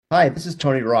Hi, this is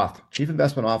Tony Roth, Chief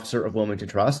Investment Officer of Wilmington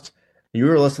Trust, and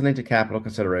you are listening to Capital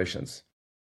Considerations.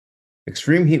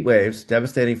 Extreme heat waves,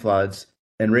 devastating floods,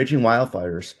 and raging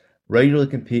wildfires regularly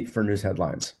compete for news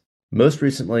headlines. Most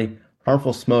recently,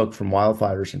 harmful smoke from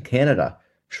wildfires in Canada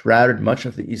shrouded much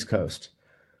of the East Coast,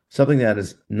 something that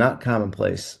is not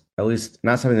commonplace, at least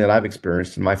not something that I've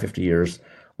experienced in my 50 years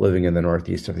living in the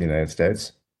Northeast of the United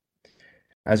States.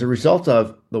 As a result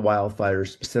of the wildfires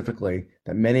specifically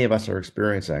that many of us are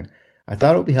experiencing, I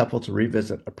thought it would be helpful to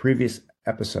revisit a previous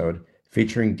episode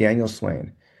featuring Daniel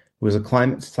Swain, who is a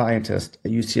climate scientist at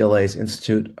UCLA's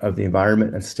Institute of the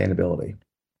Environment and Sustainability.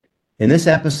 In this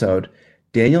episode,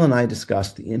 Daniel and I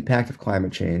discussed the impact of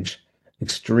climate change,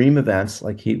 extreme events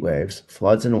like heat waves,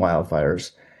 floods, and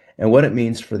wildfires, and what it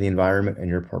means for the environment and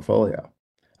your portfolio.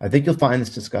 I think you'll find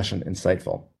this discussion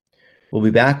insightful. We'll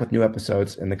be back with new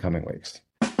episodes in the coming weeks.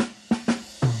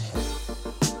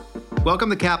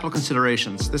 Welcome to Capital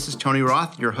Considerations. This is Tony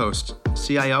Roth, your host,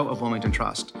 CIO of Wilmington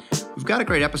Trust. We've got a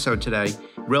great episode today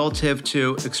relative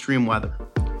to extreme weather.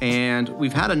 And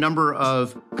we've had a number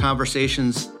of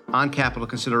conversations on capital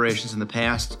considerations in the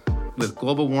past with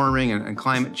global warming and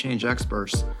climate change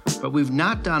experts, but we've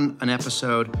not done an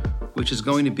episode which is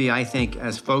going to be, I think,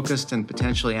 as focused and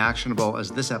potentially actionable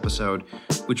as this episode,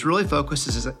 which really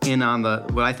focuses in on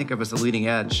what I think of as the leading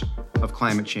edge of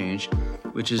climate change,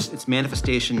 which is its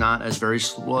manifestation not as very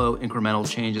slow incremental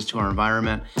changes to our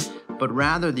environment, but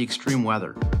rather the extreme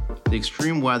weather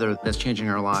that's changing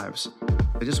our lives.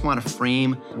 I just want to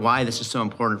frame why this is so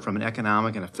important from an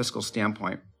economic and a fiscal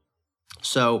standpoint.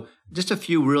 So just a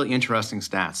few really interesting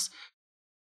stats.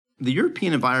 The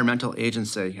European Environmental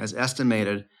Agency has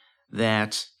estimated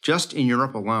that just in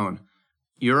Europe alone,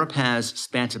 Europe has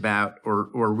spent about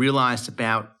or realized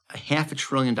about $500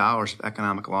 billion of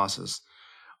economic losses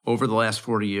over the last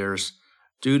 40 years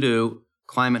due to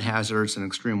climate hazards and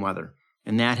extreme weather.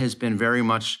 And that has been very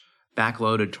much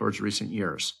backloaded towards recent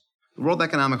years. The World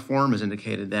Economic Forum has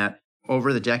indicated that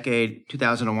over the decade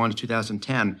 2001 to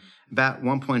 2010, about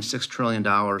 $1.6 trillion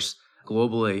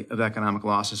globally of economic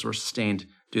losses were sustained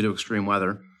due to extreme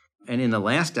weather. And in the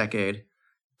last decade,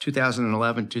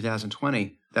 2011 to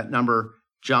 2020, that number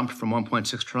jumped from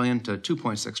 1.6 trillion to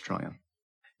 2.6 trillion.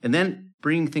 And then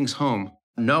bringing things home,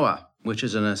 NOAA, which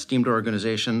is an esteemed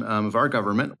organization of our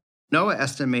government, NOAA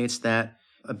estimates that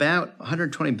about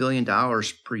 $120 billion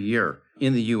per year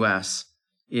in the U.S.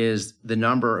 is the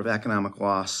number of economic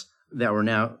loss that we're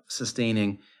now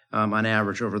sustaining on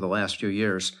average over the last few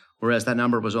years, whereas that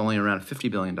number was only around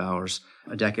 $50 billion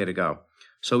a decade ago.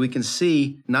 So we can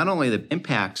see not only the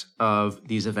impact of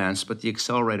these events, but the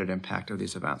accelerated impact of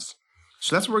these events.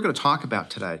 So that's what we're going to talk about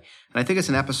today. And I think it's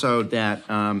an episode that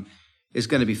is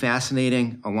going to be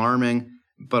fascinating, alarming,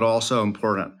 but also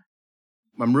important.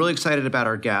 I'm really excited about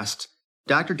our guest.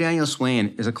 Dr. Daniel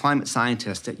Swain is a climate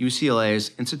scientist at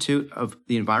UCLA's Institute of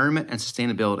the Environment and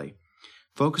Sustainability,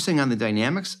 focusing on the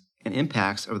dynamics and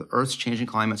impacts of the Earth's changing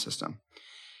climate system.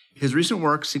 His recent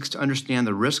work seeks to understand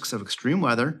the risks of extreme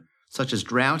weather, such as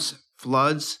droughts,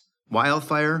 floods,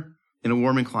 wildfire, in a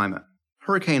warming climate.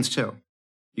 Hurricanes, too.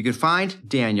 You can find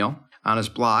Daniel on his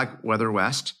blog, Weather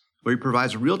West, where he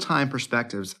provides real-time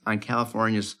perspectives on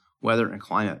California's weather and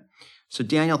climate. So,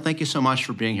 Daniel, thank you so much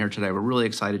for being here today. We're really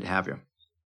excited to have you.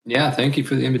 Yeah, thank you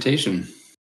for the invitation.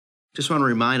 Just want to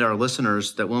remind our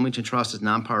listeners that Wilmington Trust is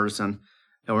nonpartisan,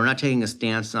 and we're not taking a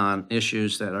stance on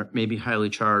issues that are maybe highly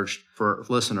charged for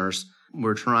listeners.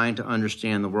 We're trying to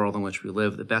understand the world in which we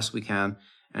live the best we can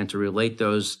and to relate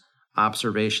those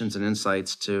observations and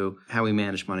insights to how we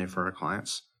manage money for our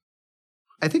clients.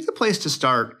 I think the place to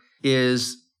start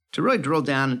is to really drill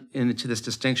down into this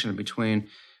distinction between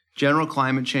general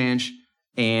climate change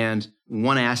and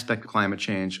one aspect of climate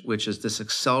change, which is this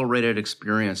accelerated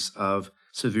experience of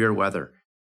severe weather.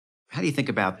 How do you think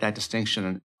about that distinction,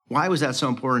 and why was that so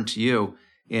important to you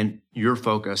in your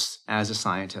focus as a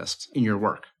scientist in your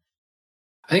work?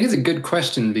 I think it's a good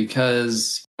question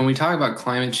because when we talk about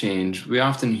climate change, we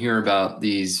often hear about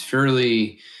these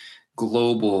fairly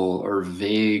global or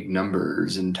vague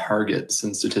numbers and targets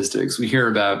and statistics. We hear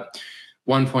about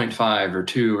 1.5 or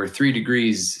 2 or 3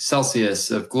 degrees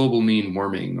Celsius of global mean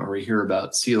warming, or we hear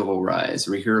about sea level rise,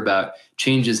 or we hear about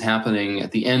changes happening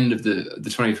at the end of the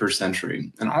 21st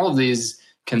century. And all of these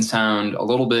can sound a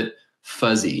little bit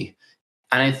fuzzy.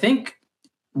 And I think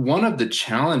one of the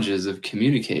challenges of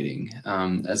communicating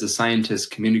as a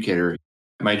scientist communicator,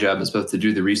 my job is both to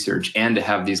do the research and to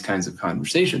have these kinds of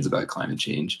conversations about climate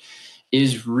change,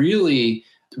 is really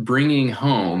bringing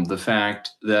home the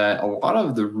fact that a lot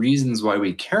of the reasons why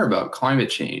we care about climate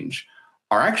change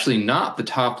are actually not the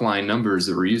top line numbers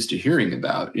that we're used to hearing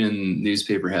about in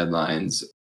newspaper headlines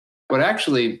What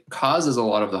actually causes a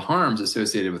lot of the harms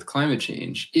associated with climate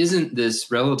change isn't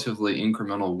this relatively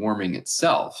incremental warming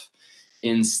itself.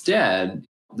 Instead,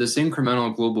 this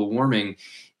incremental global warming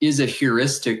is a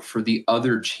heuristic for the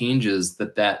other changes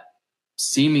that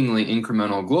seemingly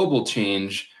incremental global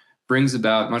change brings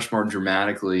about much more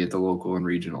dramatically at the local and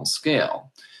regional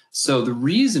scale. So the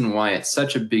reason why it's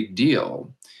such a big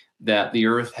deal that the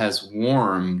Earth has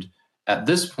warmed at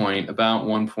this point about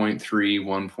 1.3,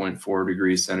 1.4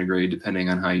 degrees centigrade, depending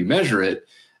on how you measure it,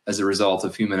 as a result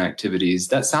of human activities,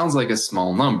 that sounds like a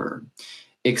small number,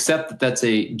 except that that's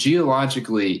a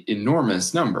geologically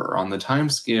enormous number. On the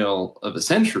timescale of a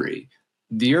century,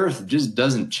 the Earth just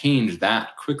doesn't change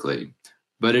that quickly.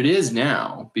 But it is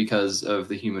now because of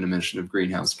the human emission of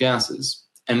greenhouse gases.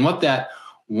 And what that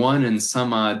 1 and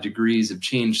some odd degrees of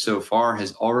change so far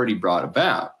has already brought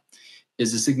about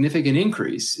is a significant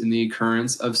increase in the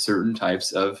occurrence of certain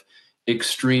types of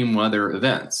extreme weather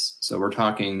events. So we're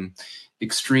talking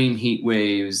extreme heat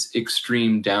waves,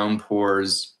 extreme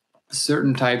downpours,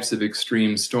 certain types of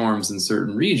extreme storms in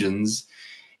certain regions.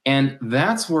 And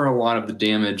that's where a lot of the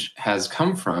damage has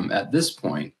come from at this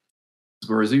point.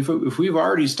 Whereas if we've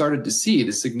already started to see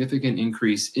the significant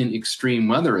increase in extreme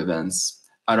weather events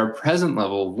at our present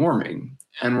level of warming,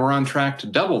 and we're on track to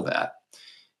double that.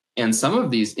 And some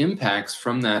of these impacts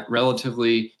from that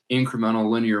relatively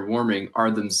incremental linear warming are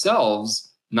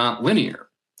themselves not linear.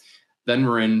 Then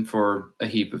we're in for a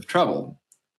heap of trouble.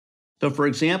 So, for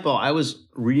example, I was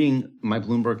reading my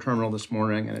Bloomberg terminal this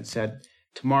morning, and it said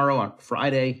tomorrow on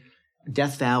Friday,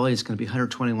 Death Valley is going to be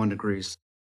 121 degrees.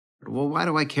 Well, why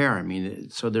do I care? I mean,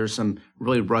 so there's some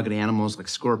really rugged animals like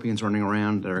scorpions running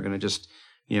around that are going to just,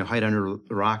 hide under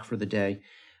the rock for the day.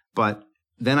 But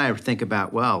then I think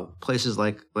about, well, places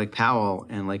like Powell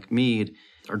and like Meade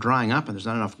are drying up and there's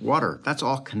not enough water. That's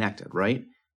all connected, right?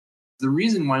 The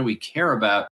reason why we care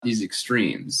about these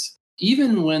extremes,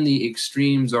 even when the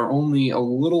extremes are only a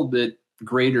little bit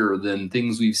greater than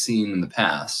things we've seen in the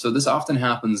past. So this often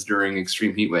happens during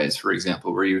extreme heat waves, for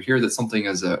example, where you hear that something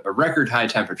is a record high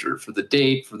temperature for the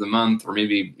date, for the month, or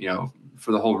maybe,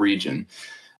 for the whole region.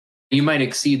 You might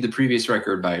exceed the previous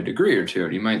record by a degree or two.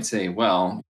 And you might say,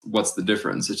 well, what's the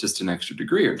difference? It's just an extra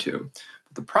degree or two.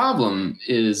 But the problem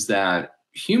is that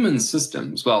human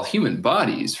systems, human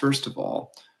bodies, first of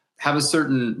all, have a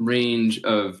certain range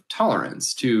of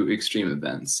tolerance to extreme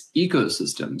events.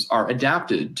 Ecosystems are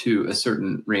adapted to a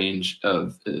certain range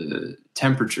of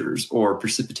temperatures or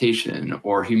precipitation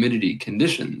or humidity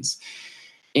conditions.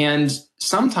 And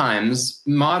sometimes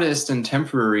modest and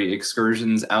temporary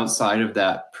excursions outside of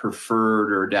that preferred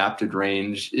or adapted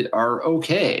range are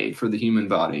okay for the human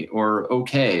body or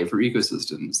okay for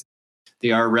ecosystems.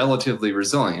 They are relatively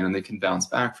resilient and they can bounce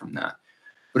back from that.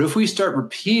 But if we start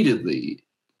repeatedly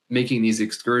making these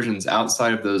excursions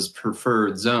outside of those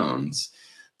preferred zones,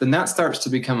 then that starts to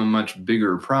become a much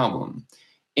bigger problem.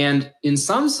 And in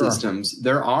some systems,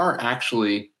 there are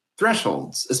actually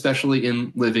thresholds, especially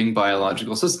in living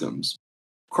biological systems.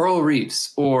 Coral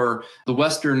reefs or the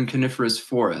western coniferous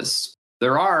forests,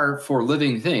 there are, for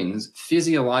living things,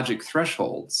 physiologic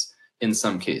thresholds in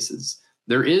some cases.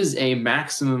 There is a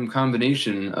maximum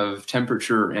combination of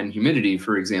temperature and humidity,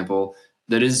 for example,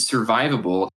 that is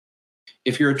survivable.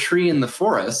 If you're a tree in the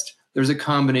forest, there's a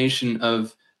combination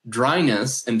of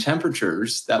dryness and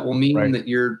temperatures that will mean that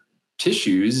your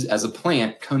tissues as a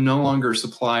plant can no longer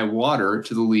supply water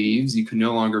to the leaves. You can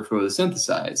no longer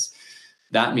photosynthesize.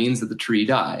 That means that the tree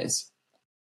dies.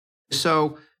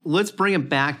 So let's bring it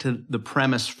back to the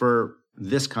premise for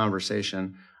this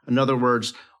conversation. In other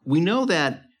words, we know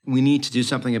that we need to do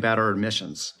something about our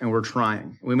emissions, and we're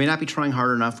trying. We may not be trying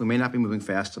hard enough. We may not be moving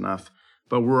fast enough,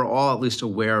 but we're all at least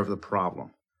aware of the problem,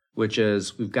 which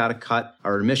is we've got to cut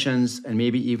our emissions and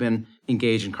maybe even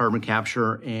engage in carbon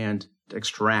capture and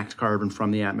extract carbon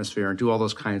from the atmosphere and do all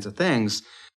those kinds of things.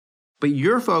 But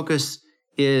your focus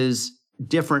is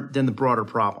different than the broader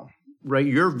problem, right?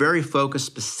 You're very focused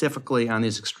specifically on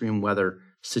these extreme weather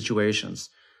situations.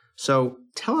 So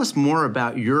tell us more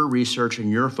about your research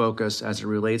and your focus as it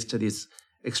relates to these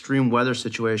extreme weather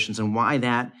situations and why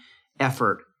that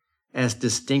effort, as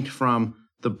distinct from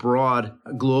the broad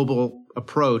global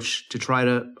approach to try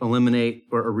to eliminate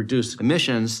or reduce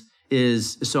emissions,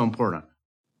 is so important.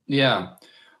 Yeah.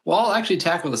 Well, I'll actually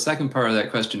tackle the second part of that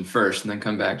question first and then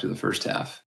come back to the first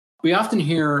half. We often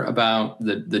hear about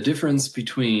the difference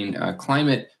between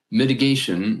climate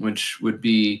mitigation, which would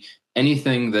be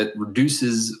anything that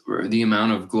reduces the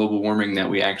amount of global warming that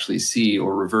we actually see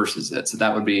or reverses it. So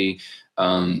that would be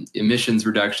emissions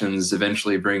reductions,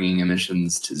 eventually bringing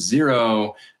emissions to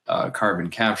zero, carbon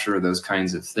capture, those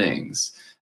kinds of things.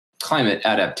 Climate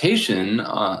adaptation,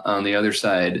 on the other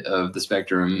side of the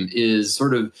spectrum, is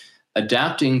sort of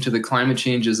adapting to the climate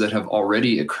changes that have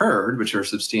already occurred, which are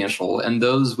substantial, and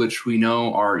those which we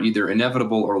know are either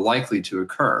inevitable or likely to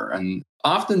occur. And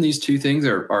often these two things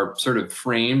are sort of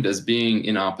framed as being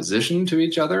in opposition to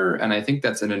each other. And I think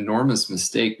that's an enormous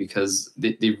mistake, because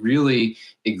they really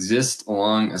exist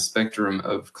along a spectrum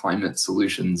of climate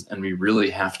solutions, and we really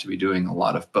have to be doing a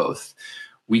lot of both.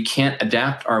 We can't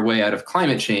adapt our way out of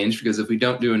climate change, because if we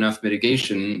don't do enough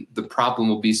mitigation, the problem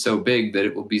will be so big that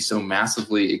it will be so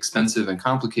massively expensive and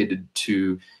complicated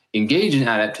to engage in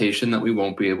adaptation that we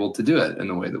won't be able to do it in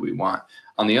the way that we want.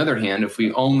 On the other hand, if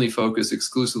we only focus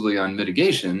exclusively on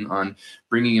mitigation, on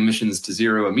bringing emissions to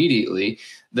zero immediately,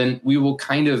 then we will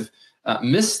kind of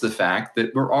miss the fact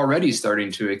that we're already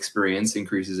starting to experience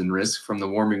increases in risk from the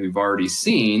warming we've already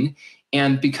seen.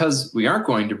 And because we aren't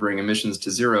going to bring emissions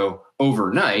to zero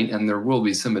overnight, and there will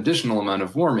be some additional amount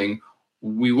of warming,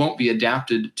 we won't be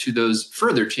adapted to those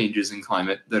further changes in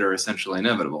climate that are essentially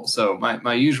inevitable. So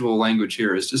my usual language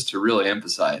here is just to really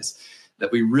emphasize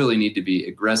that we really need to be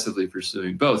aggressively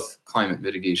pursuing both climate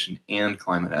mitigation and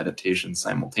climate adaptation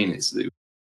simultaneously.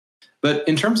 But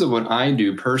in terms of what I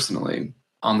do personally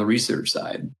on the research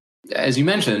side, as you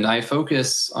mentioned, I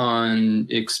focus on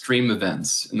extreme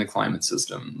events in the climate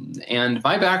system. And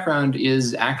my background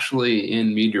is actually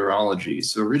in meteorology.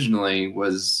 So originally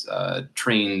was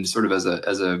trained sort of as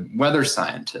a weather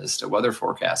scientist, a weather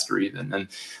forecaster even. And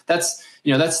that's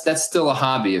still a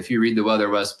hobby. If you read the Weather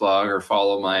West blog or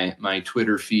follow my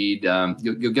Twitter feed,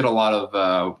 you'll get a lot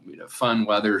of fun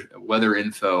weather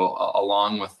info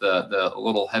along with the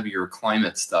little heavier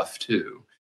climate stuff too.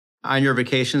 On your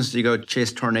vacations, do you go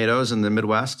chase tornadoes in the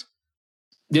Midwest?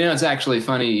 It's actually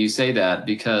funny you say that,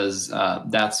 because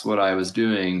that's what I was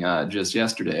doing just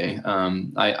yesterday.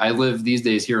 I live these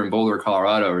days here in Boulder,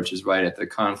 Colorado, which is right at the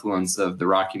confluence of the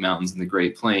Rocky Mountains and the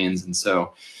Great Plains. And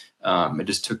so I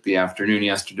just took the afternoon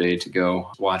yesterday to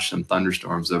go watch some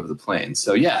thunderstorms over the plains.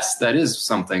 So yes, that is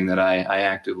something that I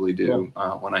actively do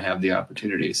when I have the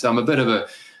opportunity. So I'm a bit of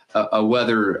a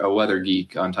weather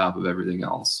geek on top of everything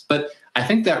else. But I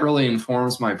think that really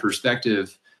informs my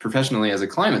perspective professionally as a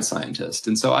climate scientist.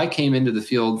 And so I came into the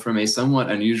field from a somewhat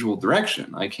unusual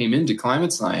direction. I came into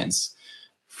climate science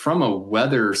from a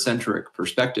weather-centric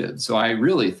perspective. So I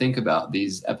really think about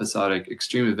these episodic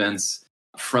extreme events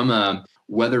from a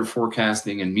weather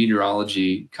forecasting and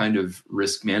meteorology kind of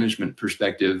risk management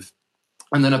perspective,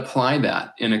 and then apply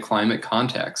that in a climate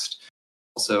context.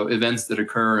 So events that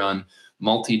occur on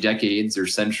multi-decades or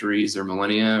centuries or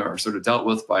millennia are sort of dealt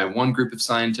with by one group of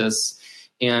scientists.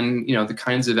 And the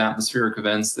kinds of atmospheric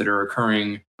events that are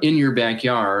occurring in your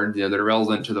backyard, that are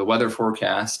relevant to the weather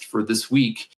forecast for this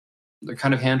week, they're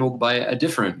kind of handled by a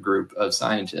different group of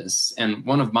scientists. And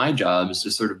one of my jobs is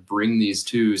to sort of bring these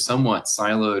two somewhat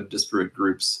siloed, disparate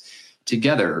groups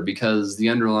together, because the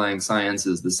underlying science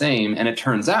is the same. And it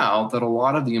turns out that a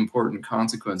lot of the important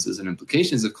consequences and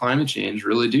implications of climate change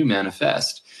really do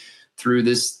manifest through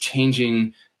this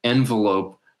changing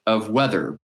envelope of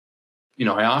weather.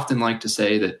 I often like to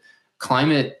say that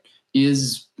climate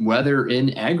is weather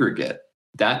in aggregate.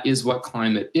 That is what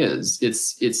climate is.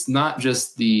 It's not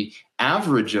just the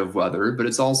average of weather, but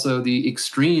it's also the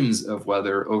extremes of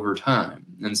weather over time.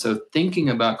 And so thinking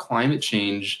about climate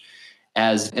change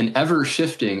as an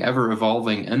ever-shifting,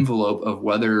 ever-evolving envelope of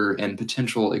weather and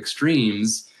potential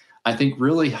extremes, I think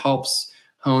really helps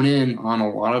hone in on a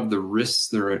lot of the risks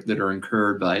that are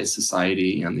incurred by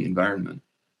society and the environment.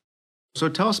 So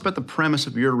tell us about the premise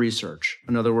of your research.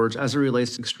 In other words, as it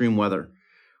relates to extreme weather,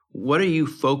 what are you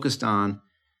focused on,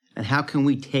 and how can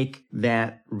we take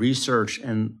that research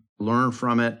and learn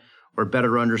from it, or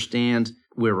better understand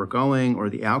where we're going or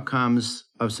the outcomes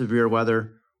of severe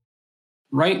weather?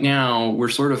 Right now, we're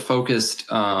sort of focused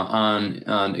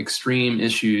on extreme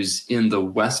issues in the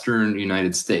Western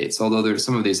United States, although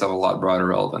some of these have a lot broader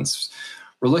relevance.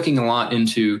 We're looking a lot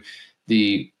into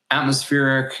the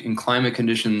atmospheric and climate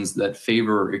conditions that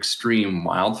favor extreme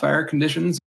wildfire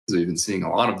conditions. We've been seeing a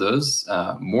lot of those,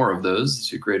 more of those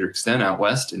to a greater extent out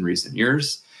west in recent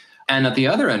years. And at the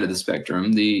other end of the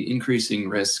spectrum, the increasing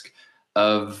risk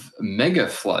of mega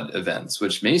flood events,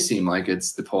 which may seem like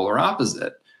it's the polar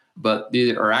opposite, but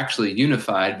they are actually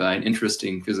unified by an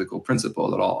interesting physical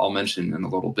principle that I'll mention in a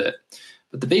little bit.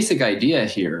 But the basic idea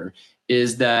here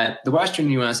is that the Western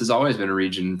U.S. has always been a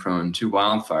region prone to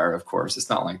wildfire, of course. It's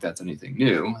not like that's anything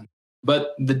new.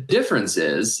 But the difference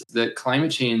is that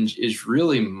climate change is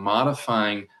really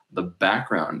modifying the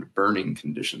background burning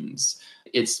conditions.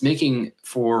 It's making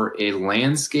for a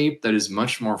landscape that is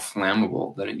much more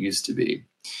flammable than it used to be.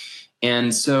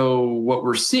 And so what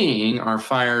we're seeing are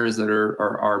fires that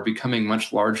are becoming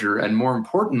much larger, and more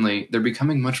importantly, they're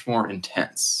becoming much more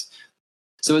intense.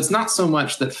 So it's not so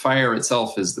much that fire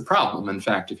itself is the problem. In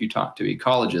fact, if you talk to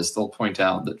ecologists, they'll point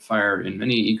out that fire in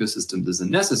many ecosystems is a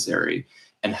necessary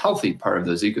and healthy part of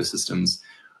those ecosystems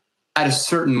at a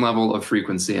certain level of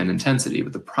frequency and intensity.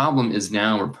 But the problem is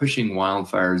now we're pushing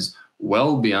wildfires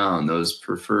well beyond those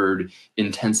preferred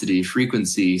intensity,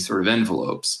 frequency sort of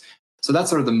envelopes. So that's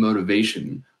sort of the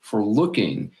motivation for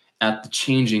looking at the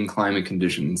changing climate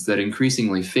conditions that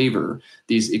increasingly favor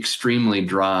these extremely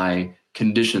dry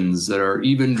conditions that are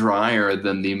even drier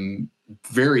than the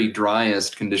very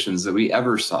driest conditions that we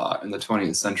ever saw in the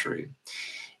 20th century.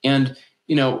 And,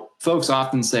 folks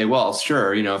often say, well,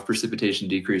 sure, if precipitation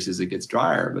decreases, it gets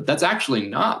drier. But that's actually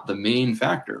not the main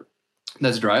factor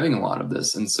that's driving a lot of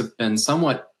this. And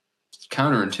somewhat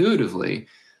counterintuitively,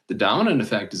 the dominant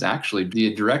effect is actually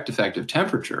the direct effect of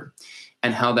temperature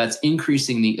and how that's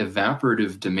increasing the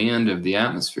evaporative demand of the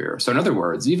atmosphere. So in other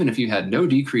words, even if you had no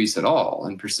decrease at all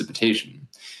in precipitation,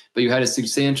 but you had a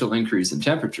substantial increase in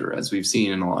temperature, as we've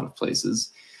seen in a lot of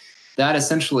places, that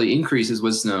essentially increases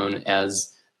what's known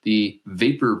as the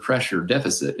vapor pressure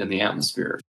deficit in the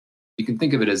atmosphere. You can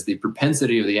think of it as the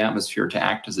propensity of the atmosphere to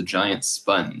act as a giant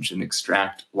sponge and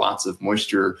extract lots of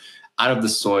moisture out of the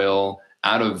soil,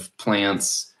 out of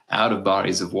plants, out of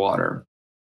bodies of water.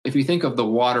 If you think of the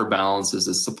water balance as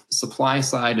a supply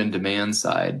side and demand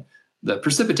side, the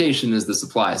precipitation is the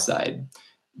supply side.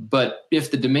 But if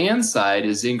the demand side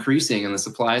is increasing and the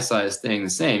supply side is staying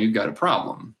the same, you've got a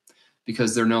problem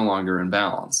because they're no longer in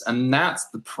balance. And that's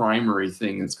the primary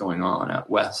thing that's going on out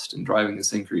west and driving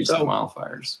this increase in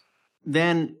wildfires.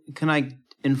 Then can I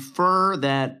infer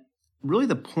that really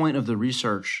the point of the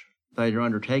research that you're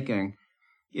undertaking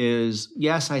is,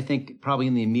 yes, I think probably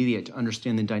in the immediate to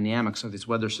understand the dynamics of these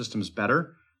weather systems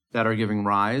better that are giving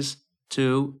rise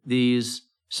to these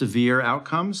severe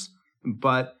outcomes,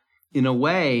 but in a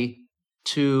way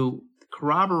to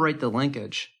corroborate the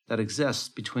linkage that exists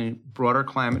between broader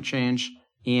climate change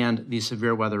and these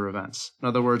severe weather events. In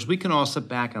other words, we can all sit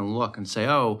back and look and say,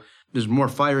 oh, there's more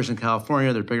fires in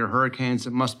California, there are bigger hurricanes.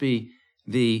 It must be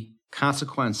the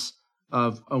consequence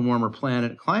of a warmer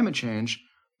planet, climate change.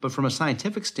 But from a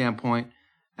scientific standpoint,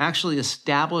 actually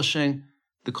establishing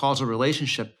the causal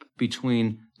relationship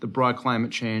between the broad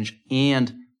climate change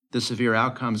and the severe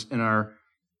outcomes in our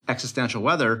existential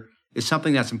weather is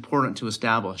something that's important to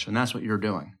establish, and that's what you're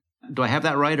doing. Do I have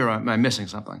that right, or am I missing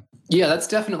something? Yeah, that's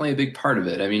definitely a big part of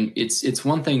it. I mean, it's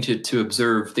one thing to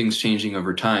observe things changing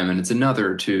over time, and it's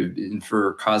another to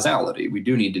infer causality. We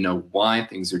do need to know why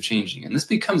things are changing. And this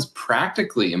becomes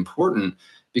practically important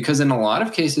because in a lot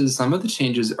of cases, some of the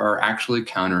changes are actually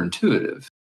counterintuitive.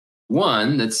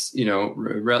 One that's,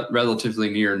 relatively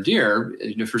near and dear,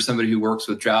 for somebody who works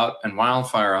with drought and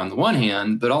wildfire on the one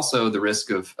hand, but also the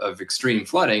risk of extreme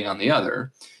flooding on the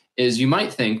other, is you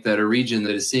might think that a region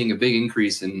that is seeing a big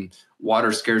increase in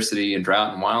water scarcity and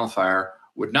drought and wildfire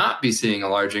would not be seeing a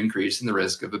large increase in the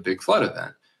risk of a big flood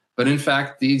event. But in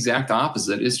fact, the exact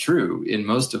opposite is true in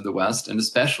most of the West, and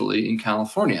especially in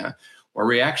California, where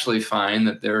we actually find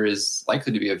that there is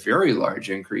likely to be a very large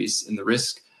increase in the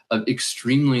risk of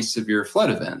extremely severe flood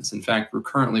events. In fact, we're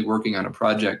currently working on a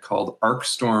project called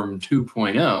ArcStorm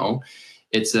 2.0.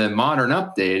 It's a modern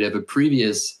update of a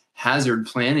previous hazard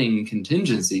planning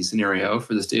contingency scenario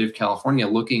for the state of California,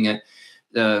 looking at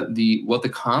what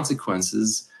the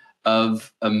consequences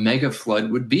of a mega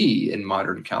flood would be in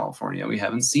modern California. We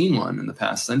haven't seen one in the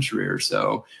past century or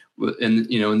so. In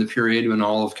the period when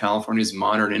all of California's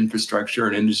modern infrastructure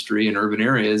and industry and urban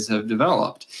areas have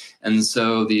developed. And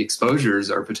so the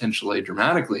exposures are potentially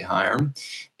dramatically higher,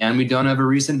 and we don't have a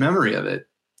recent memory of it,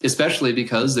 especially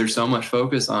because there's so much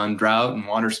focus on drought and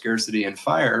water scarcity and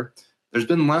fire. There's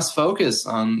been less focus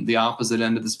on the opposite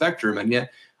end of the spectrum, and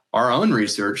yet our own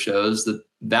research shows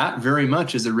that very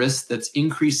much is a risk that's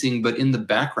increasing, but in the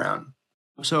background.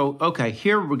 So, okay,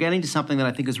 here we're getting to something that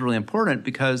I think is really important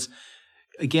because,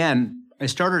 again, I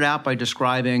started out by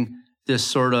describing this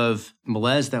sort of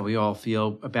malaise that we all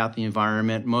feel about the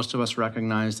environment. Most of us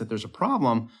recognize that there's a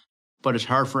problem, but it's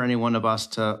hard for any one of us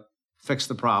to fix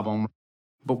the problem.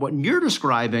 But what you're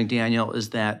describing, Daniel, is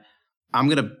that, I'm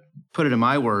going to put it in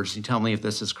my words, you tell me if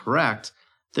this is correct,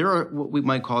 there are what we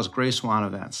might call as gray swan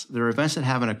events. There are events that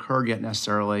haven't occurred yet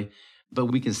necessarily, but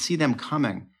we can see them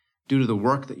coming due to the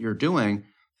work that you're doing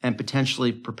and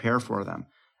potentially prepare for them.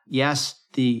 Yes,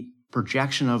 the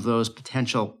projection of those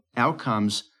potential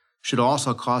outcomes should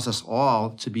also cause us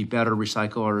all to be better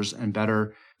recyclers and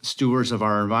better stewards of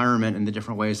our environment in the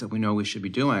different ways that we know we should be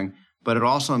doing. But it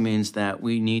also means that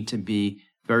we need to be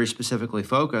very specifically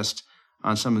focused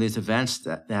on some of these events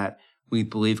that we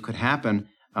believe could happen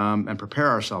and prepare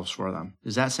ourselves for them.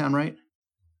 Does that sound right?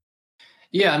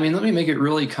 Yeah, I mean, let me make it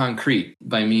really concrete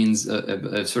by means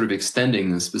of sort of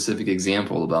extending the specific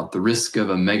example about the risk of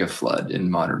a mega flood in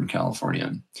modern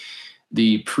California.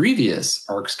 The previous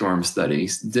ARC storm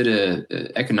studies did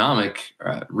a economic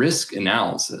risk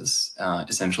analysis,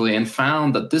 essentially, and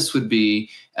found that this would be,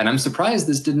 and I'm surprised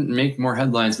this didn't make more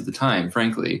headlines at the time,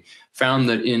 frankly, found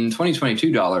that in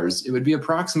 2022 dollars, it would be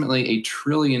approximately $1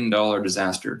 trillion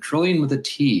disaster, trillion with a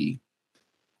T,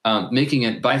 making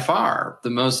it by far the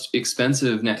most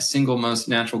expensive, single most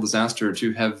natural disaster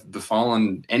to have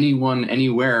befallen anyone,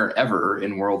 anywhere, ever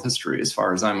in world history, as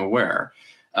far as I'm aware.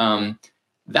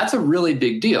 That's a really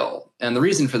big deal. And the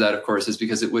reason for that, of course, is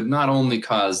because it would not only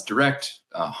cause direct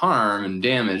harm and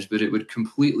damage, but it would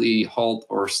completely halt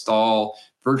or stall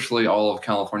virtually all of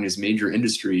California's major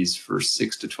industries for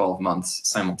 6 to 12 months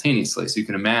simultaneously. So you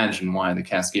can imagine why the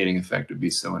cascading effect would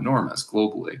be so enormous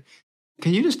globally.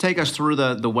 Can you just take us through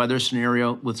the weather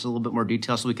scenario with a little bit more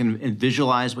detail so we can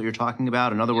visualize what you're talking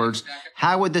about? In other words,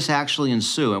 how would this actually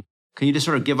ensue? Can you just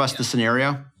sort of give us the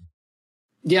scenario?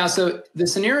 Yeah, so the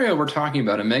scenario we're talking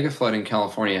about, a mega flood in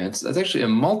California, it's actually a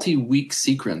multi-week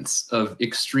sequence of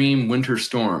extreme winter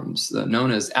storms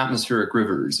known as atmospheric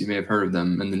rivers. You may have heard of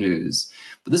them in the news.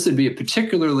 But this would be a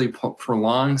particularly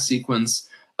prolonged sequence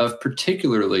of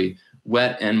particularly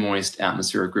wet and moist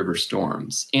atmospheric river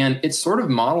storms. And it's sort of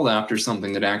modeled after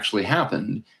something that actually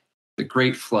happened, the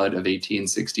Great Flood of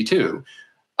 1862.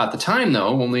 At the time, though,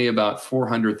 only about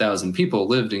 400,000 people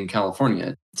lived in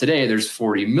California. Today, there's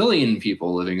 40 million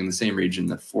people living in the same region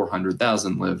that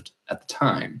 400,000 lived at the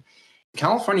time.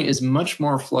 California is much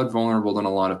more flood vulnerable than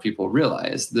a lot of people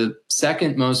realize. The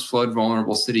second most flood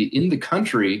vulnerable city in the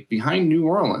country, behind New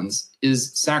Orleans,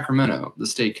 is Sacramento, the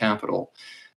state capital.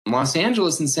 Los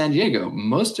Angeles and San Diego,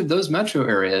 most of those metro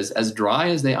areas, as dry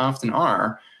as they often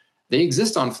are, they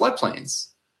exist on floodplains.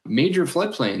 Major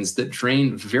floodplains that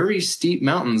drain very steep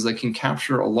mountains that can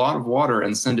capture a lot of water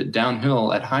and send it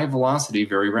downhill at high velocity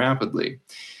very rapidly.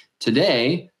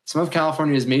 Today, some of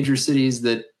California's major cities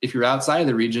that, if you're outside of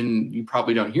the region, you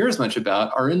probably don't hear as much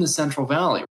about, are in the Central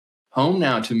Valley, home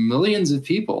now to millions of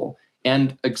people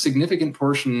and a significant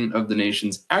portion of the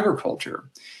nation's agriculture.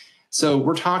 So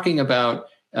we're talking about,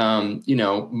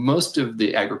 most of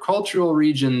the agricultural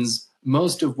regions,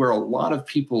 most of where a lot of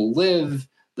people live,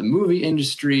 the movie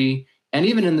industry, and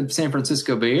even in the San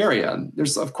Francisco Bay Area.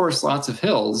 There's, of course, lots of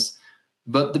hills,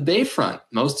 but the Bayfront,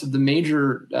 most of the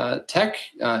major tech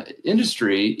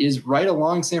industry is right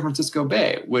along San Francisco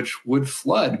Bay, which would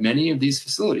flood many of these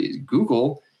facilities.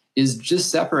 Google is just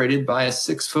separated by a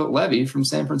 6-foot levee from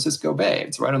San Francisco Bay.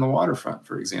 It's right on the waterfront,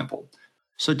 for example.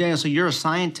 So Daniel, so you're a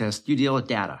scientist, you deal with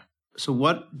data. So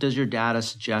what does your data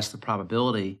suggest the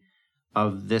probability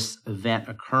of this event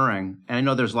occurring? And I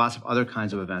know there's lots of other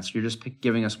kinds of events. You're just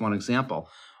giving us one example.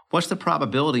 What's the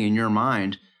probability in your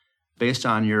mind, based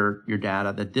on your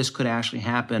data, that this could actually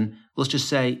happen, let's just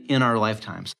say, in our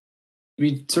lifetimes?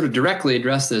 We sort of directly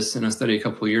addressed this in a study a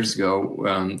couple of years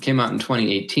ago, came out in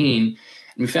 2018, and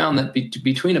we found that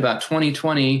between about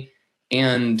 2020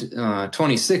 and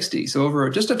 2060, so over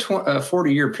just a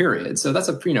 40-year period, so that's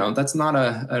that's not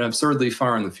an absurdly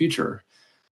far in the future,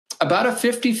 about a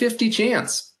 50-50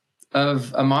 chance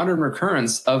of a modern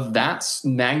recurrence of that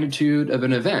magnitude of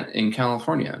an event in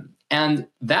California. And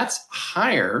that's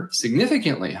higher,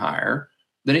 significantly higher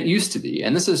than it used to be.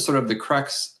 And this is sort of the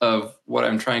crux of what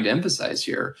I'm trying to emphasize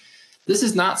here. This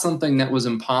is not something that was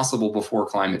impossible before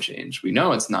climate change. We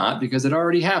know it's not because it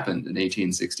already happened in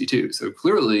 1862. So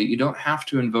clearly, you don't have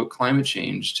to invoke climate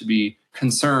change to be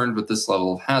concerned with this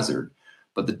level of hazard.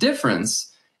 But the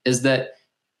difference is that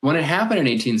when it happened in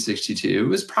 1862, it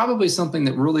was probably something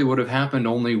that really would have happened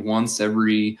only once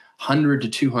every 100 to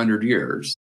 200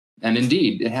 years. And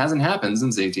indeed, it hasn't happened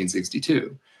since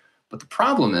 1862. But the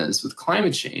problem is, with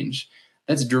climate change,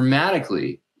 that's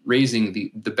dramatically raising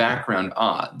the background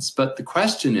odds. But the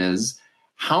question is,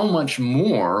 how much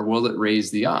more will it raise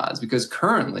the odds? Because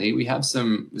currently, we have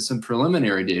some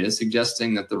preliminary data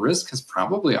suggesting that the risk has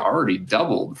probably already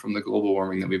doubled from the global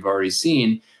warming that we've already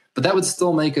seen, but that would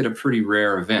still make it a pretty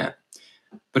rare event.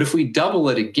 But if we double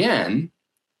it again,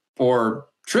 or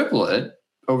triple it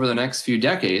over the next few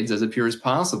decades, as appears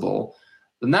possible,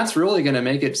 then that's really going to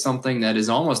make it something that is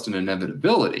almost an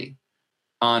inevitability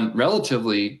on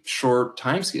relatively short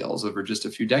timescales over just a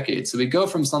few decades. So we go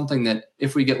from something that,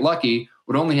 if we get lucky,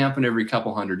 would only happen every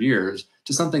couple hundred years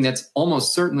to something that's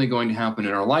almost certainly going to happen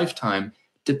in our lifetime,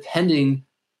 depending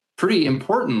pretty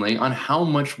importantly on how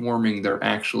much warming there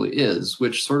actually is,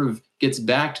 which sort of gets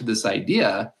back to this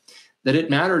idea that it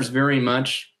matters very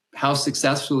much how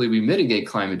successfully we mitigate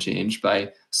climate change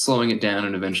by slowing it down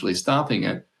and eventually stopping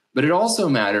it. But it also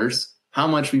matters how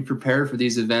much we prepare for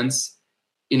these events,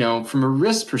 from a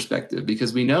risk perspective,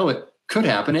 because we know it could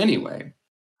happen anyway.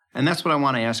 And that's what I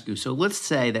want to ask you. So let's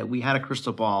say that we had a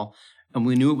crystal ball and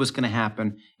we knew it was going to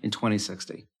happen in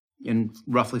 2060, in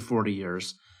roughly 40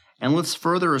 years. And let's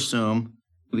further assume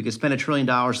we could spend $1 trillion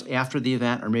after the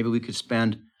event, or maybe we could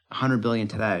spend $100 billion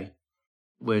today,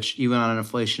 which even on an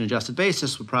inflation-adjusted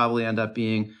basis would probably end up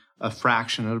being a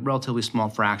relatively small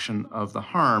fraction of the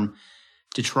harm,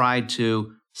 to try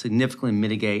to significantly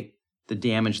mitigate the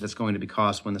damage that's going to be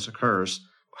caused when this occurs.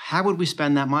 How would we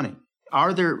spend that money?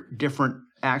 Are there different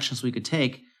actions we could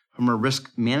take from a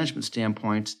risk management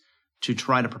standpoint to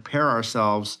try to prepare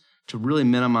ourselves to really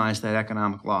minimize that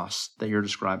economic loss that you're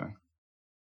describing?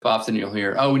 Often you'll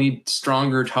hear, we need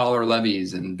stronger, taller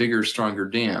levees and bigger, stronger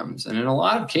dams. And in a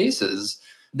lot of cases,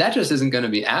 that just isn't going to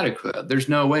be adequate. There's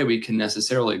no way we can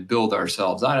necessarily build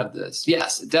ourselves out of this.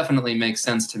 Yes, it definitely makes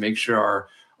sense to make sure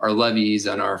our levees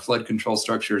and our flood control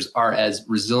structures are as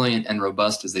resilient and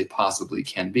robust as they possibly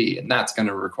can be. And that's going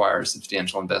to require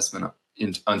substantial investment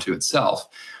unto itself.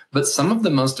 But some of the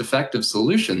most effective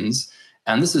solutions,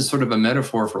 and this is sort of a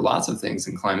metaphor for lots of things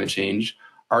in climate change,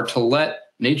 are to let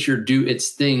nature do its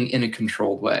thing in a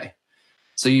controlled way.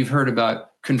 So you've heard about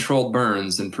controlled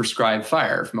burns and prescribed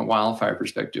fire from a wildfire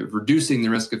perspective, reducing the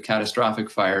risk of catastrophic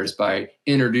fires by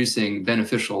introducing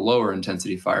beneficial lower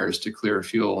intensity fires to clear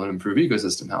fuel and improve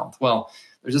ecosystem health. Well,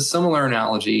 there's a similar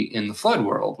analogy in the flood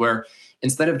world, where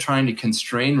instead of trying to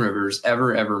constrain rivers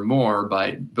ever more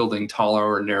by building taller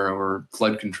or narrower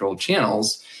flood control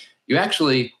channels, you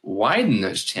actually widen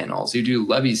those channels. You do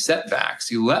levee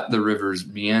setbacks. You let the rivers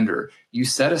meander. You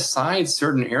set aside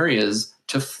certain areas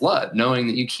to flood, knowing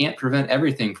that you can't prevent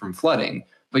everything from flooding,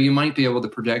 but you might be able to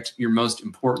protect your most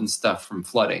important stuff from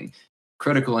flooding,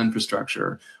 critical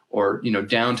infrastructure, or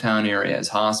downtown areas,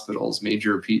 hospitals,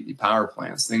 major power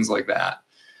plants, things like that,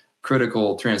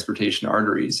 critical transportation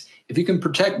arteries. If you can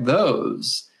protect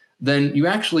those, then you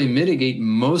actually mitigate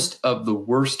most of the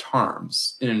worst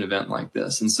harms in an event like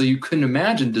this. And so you couldn't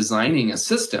imagine designing a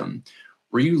system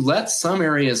where you let some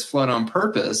areas flood on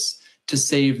purpose to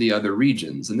save the other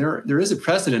regions. And there is a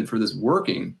precedent for this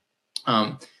working.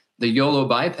 The YOLO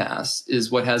bypass is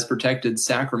what has protected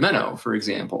Sacramento, for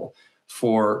example,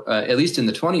 for at least in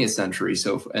the 20th century,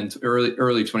 and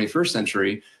early 21st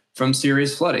century, from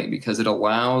serious flooding, because it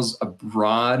allows a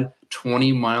broad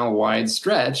 20-mile wide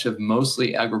stretch of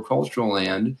mostly agricultural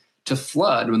land to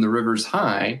flood when the river's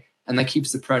high, and that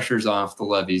keeps the pressures off the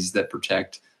levees that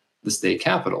protect the state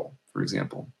capital, for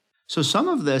example. So some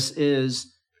of this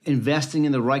is investing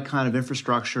in the right kind of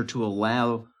infrastructure to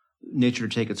allow nature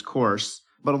to take its course.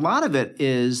 But a lot of it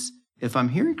is, if I'm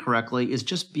hearing correctly, is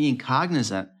just being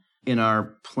cognizant in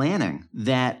our planning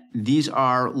that these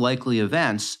are likely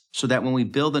events, so that when we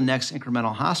build the next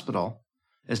incremental hospital,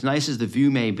 as nice as the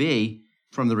view may be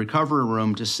from the recovery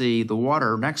room to see the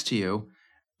water next to you,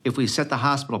 if we set the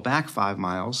hospital back 5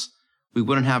 miles, we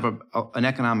wouldn't have an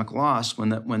economic loss when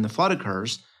the flood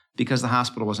occurs, because the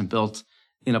hospital wasn't built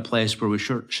in a place where we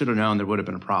should have known there would have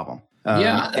been a problem.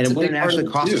 And it wouldn't actually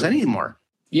cost us any more.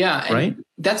 Yeah, right.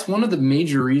 That's one of the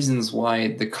major reasons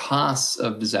why the costs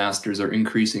of disasters are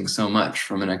increasing so much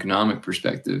from an economic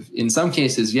perspective. In some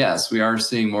cases, yes, we are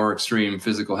seeing more extreme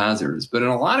physical hazards, but in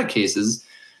a lot of cases,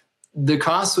 the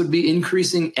costs would be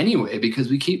increasing anyway, because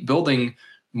we keep building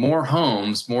more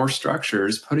homes, more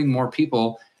structures, putting more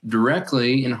people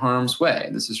directly in harm's way.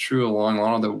 This is true along a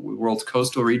lot of the world's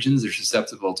coastal regions. They're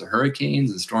susceptible to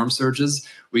hurricanes and storm surges.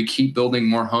 We keep building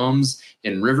more homes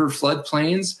in river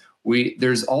floodplains.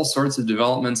 There's all sorts of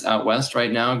developments out west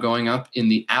right now going up in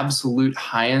the absolute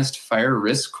highest fire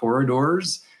risk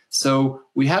corridors. So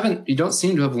you don't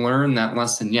seem to have learned that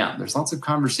lesson yet. There's lots of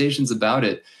conversations about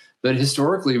it, but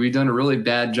historically we've done a really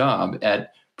bad job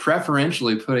at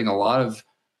preferentially putting a lot of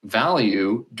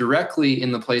value directly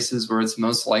in the places where it's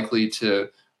most likely to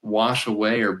wash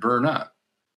away or burn up.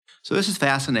 So this is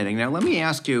fascinating. Now, let me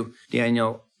ask you,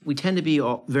 Daniel, we tend to be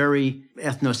very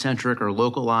ethnocentric or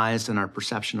localized in our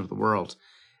perception of the world.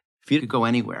 If you could go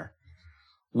anywhere,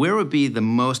 where would be the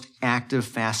most active,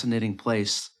 fascinating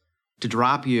place to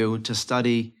drop you to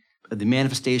study the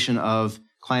manifestation of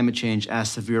climate change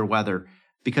as severe weather?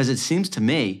 Because it seems to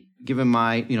me, given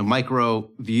my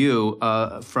micro view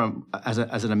from as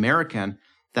an American,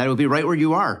 that it would be right where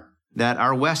you are. That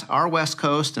our west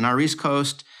coast and our east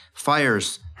coast,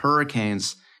 fires,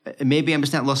 hurricanes. Maybe I'm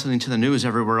just not listening to the news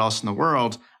everywhere else in the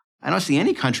world. I don't see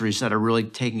any countries that are really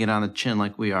taking it on the chin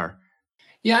like we are.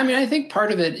 Yeah, I mean, I think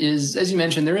part of it is, as you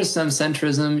mentioned, there is some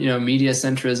centrism, media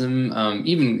centrism.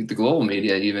 Even the global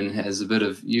media even has a bit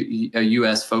of a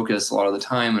U.S. focus a lot of the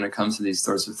time when it comes to these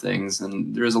sorts of things,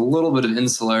 and there is a little bit of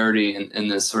insularity in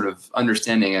this sort of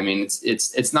understanding. I mean,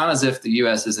 it's not as if the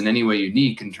U.S. is in any way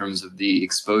unique in terms of the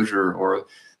exposure or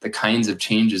the kinds of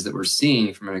changes that we're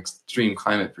seeing from an extreme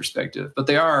climate perspective, but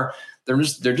they're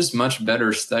just much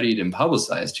better studied and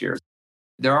publicized here.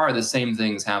 There are the same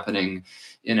things happening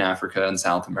in Africa and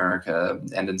South America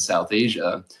and in South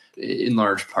Asia in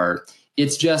large part.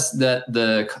 It's just that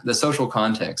the social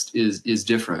context is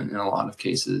different in a lot of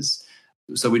cases.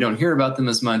 So we don't hear about them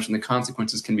as much, and the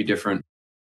consequences can be different.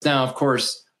 Now, of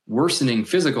course, worsening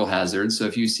physical hazards. So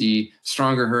if you see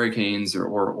stronger hurricanes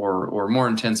or more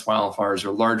intense wildfires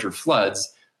or larger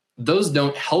floods, those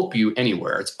don't help you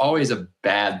anywhere. It's always a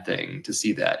bad thing to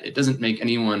see that. It doesn't make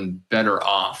anyone better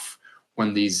off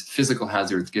when these physical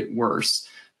hazards get worse.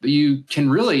 But you can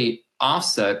really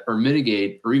offset or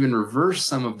mitigate or even reverse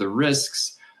some of the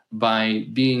risks by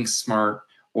being smart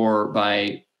or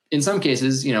by, in some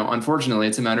cases, unfortunately,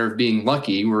 it's a matter of being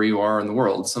lucky where you are in the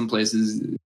world. Some places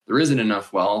there isn't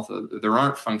enough wealth, there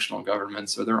aren't functional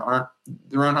governments, or there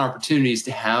aren't opportunities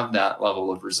to have that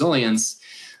level of resilience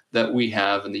that we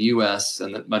have in the US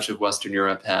and that much of Western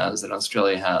Europe has and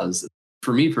Australia has.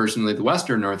 For me personally, the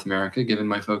Western North America, given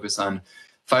my focus on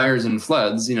fires and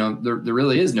floods, there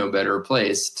really is no better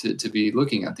place to be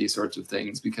looking at these sorts of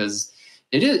things, because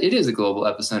it is a global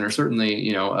epicenter,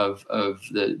 certainly, of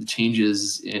the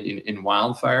changes in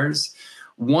wildfires.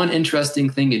 One interesting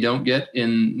thing you don't get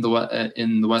in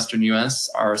the Western U.S.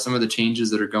 are some of the changes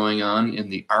that are going on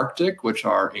in the Arctic, which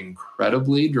are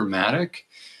incredibly dramatic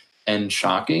and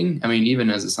shocking. I mean, even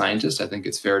as a scientist, I think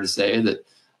it's fair to say that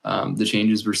the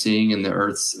changes we're seeing in the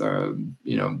Earth's, in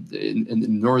the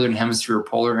northern hemisphere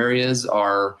polar areas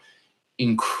are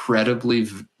incredibly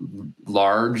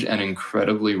large and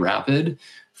incredibly rapid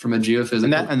from a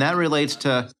geophysical. And that relates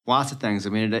to lots of things. I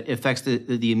mean, it affects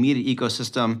the immediate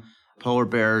ecosystem. Polar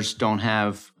bears don't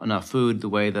have enough food, the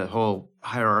way the whole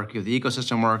hierarchy of the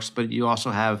ecosystem works, but you also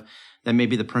have that may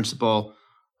be the principal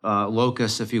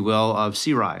locus, if you will, of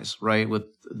sea rise, right, with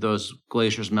those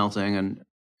glaciers melting. And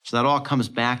so that all comes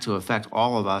back to affect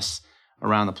all of us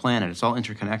around the planet. It's all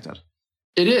interconnected.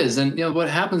 It is. And what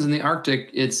happens in the Arctic,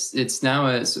 it's now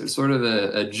a sort of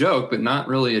a joke, but not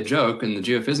really a joke in the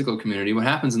geophysical community. What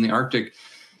happens in the Arctic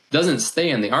doesn't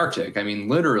stay in the Arctic. I mean,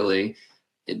 literally,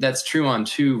 that's true on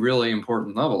two really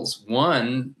important levels.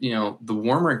 One, the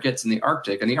warmer it gets in the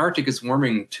Arctic, and the Arctic is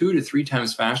warming 2 to 3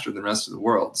 times faster than the rest of the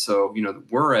world. So,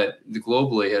 we're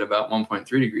globally at about 1.3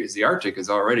 degrees. The Arctic is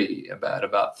already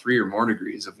about 3 or more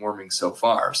degrees of warming so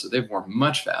far. So they've warmed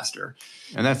much faster.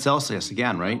 And that's Celsius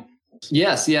again, right?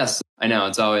 Yes. I know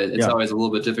it's always a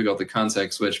little bit difficult to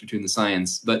context switch between the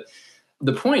science, but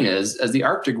the point is, as the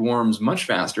Arctic warms much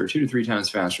faster, 2 to 3 times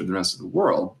faster than the rest of the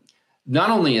world,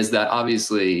 not only is that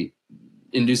obviously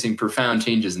inducing profound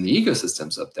changes in the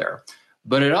ecosystems up there,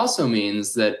 but it also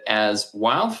means that as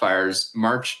wildfires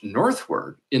march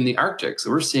northward in the Arctic,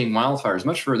 so we're seeing wildfires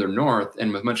much further north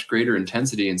and with much greater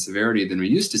intensity and severity than we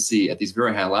used to see at these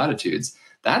very high latitudes,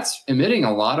 that's emitting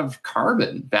a lot of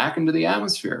carbon back into the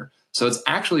atmosphere. So it's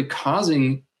actually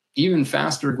causing even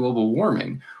faster global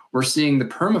warming. We're seeing the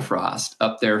permafrost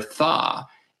up there thaw.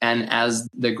 And as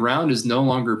the ground is no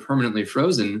longer permanently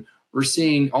frozen, we're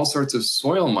seeing all sorts of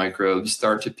soil microbes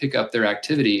start to pick up their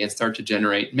activity and start to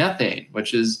generate methane,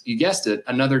 which is, you guessed it,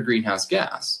 another greenhouse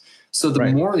gas. So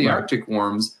the more the Arctic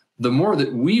warms, the more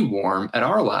that we warm at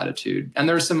our latitude. And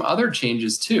there's some other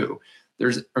changes too.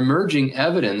 There's emerging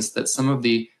evidence that some of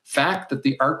the fact that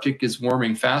the Arctic is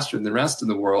warming faster than the rest of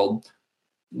the world,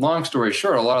 long story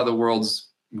short, a lot of the world's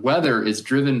weather is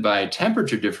driven by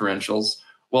temperature differentials.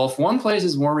 Well, if one place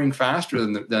is warming faster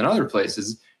than other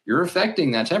places, you're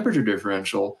affecting that temperature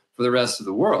differential for the rest of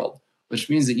the world, which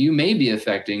means that you may be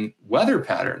affecting weather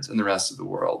patterns in the rest of the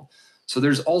world. So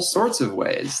there's all sorts of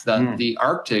ways that the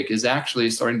Arctic is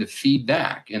actually starting to feed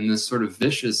back in this sort of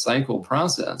vicious cycle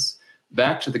process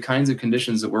back to the kinds of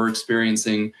conditions that we're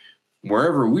experiencing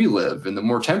wherever we live in the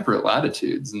more temperate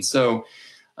latitudes. And so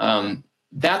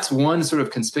that's one sort of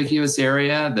conspicuous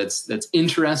area that's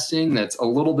interesting, that's a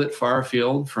little bit far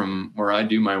afield from where I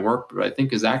do my work, but I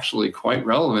think is actually quite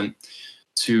relevant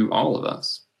to all of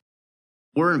us.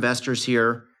 We're investors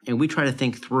here, and we try to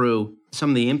think through some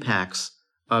of the impacts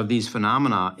of these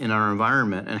phenomena in our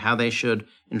environment and how they should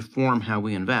inform how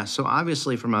we invest. So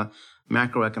obviously, from a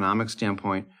macroeconomic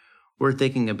standpoint, we're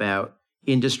thinking about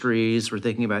industries. We're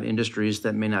thinking about industries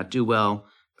that may not do well.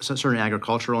 So certain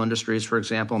agricultural industries, for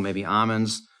example, maybe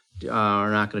almonds are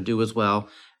not going to do as well.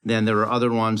 Then there are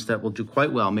other ones that will do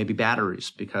quite well, maybe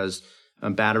batteries, because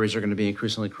batteries are going to be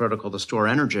increasingly critical to store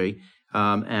energy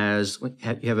as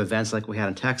you have events like we had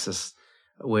in Texas,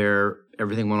 where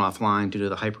everything went offline due to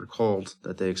the hyper cold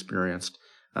that they experienced,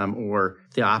 or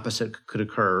the opposite could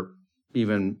occur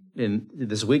even in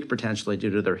this week potentially due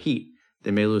to their heat.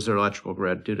 They may lose their electrical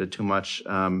grid due to too much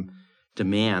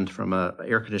demand from an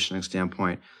air conditioning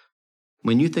standpoint.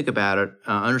 When you think about it,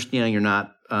 understanding you're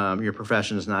not your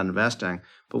profession is not investing,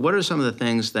 but what are some of the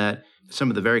things that some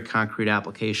of the very concrete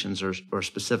applications or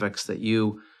specifics that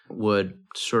you would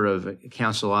sort of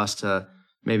counsel us to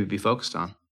maybe be focused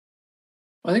on?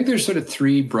 I think there's sort of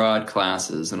three broad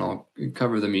classes, and I'll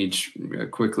cover them each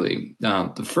quickly.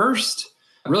 The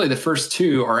first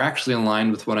two are actually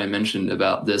aligned with what I mentioned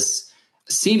about this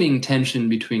seeming tension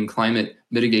between climate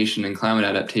mitigation and climate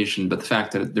adaptation, but the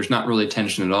fact that there's not really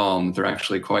tension at all and that they're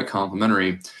actually quite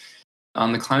complementary.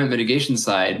 On the climate mitigation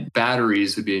side,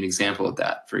 batteries would be an example of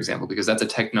that, for example, because that's a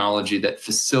technology that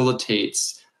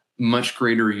facilitates much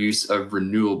greater use of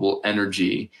renewable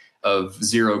energy, of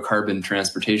zero carbon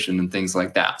transportation and things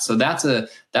like that. So that's a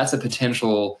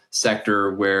potential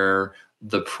sector where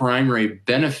the primary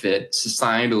benefit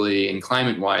societally and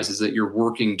climate-wise is that you're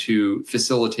working to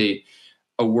facilitate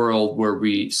a world where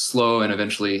we slow and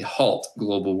eventually halt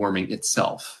global warming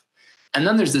itself. And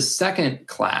then there's this second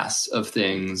class of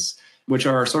things which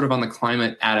are sort of on the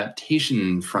climate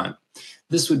adaptation front.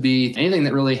 This would be anything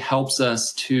that really helps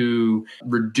us to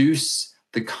reduce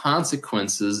the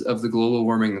consequences of the global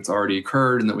warming that's already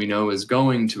occurred and that we know is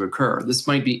going to occur. This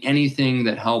might be anything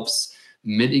that helps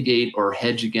mitigate or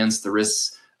hedge against the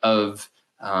risks of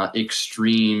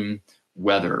extreme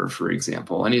weather, for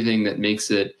example, anything that makes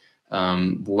it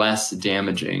less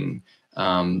damaging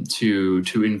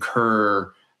to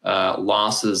incur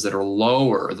losses that are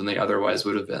lower than they otherwise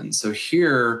would have been. So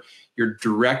here, you're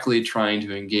directly trying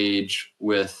to engage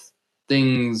with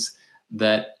things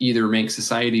that either make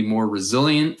society more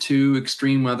resilient to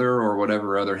extreme weather or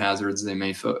whatever other hazards they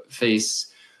may face,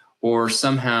 or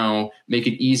somehow make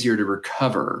it easier to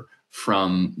recover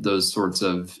from those sorts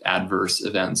of adverse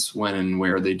events when and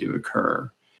where they do occur.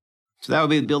 So that would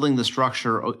be building the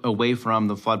structure away from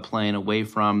the floodplain, away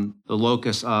from the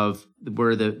locus of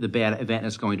where the bad event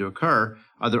is going to occur.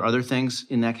 Are there other things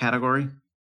in that category?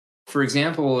 For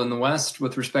example, in the West,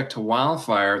 with respect to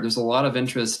wildfire, there's a lot of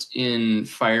interest in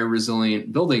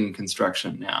fire-resilient building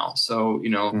construction now. So,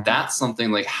 that's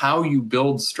something like how you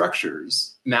build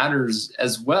structures matters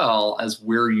as well as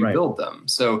where you build them.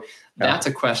 So that's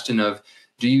a question of,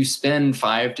 do you spend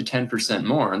 5 to 10%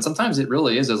 more? And sometimes it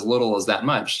really is as little as that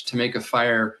much to make a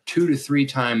fire 2 to 3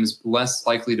 times less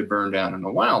likely to burn down in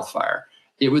a wildfire.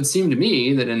 It would seem to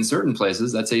me that in certain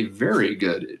places, that's a very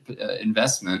good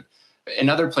investment. In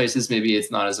other places, maybe it's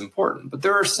not as important. But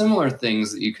there are similar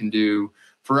things that you can do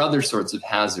for other sorts of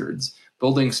hazards,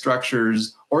 building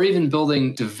structures or even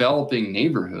building developing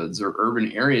neighborhoods or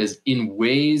urban areas in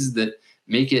ways that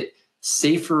make it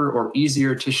safer or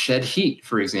easier to shed heat,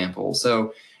 for example.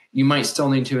 So you might still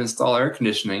need to install air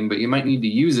conditioning, but you might need to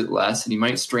use it less, and you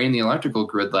might strain the electrical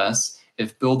grid less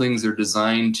if buildings are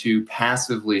designed to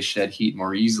passively shed heat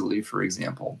more easily, for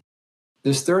example.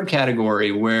 This third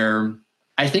category where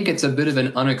I think it's a bit of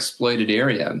an unexploited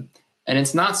area, and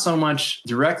it's not so much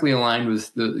directly aligned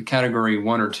with the category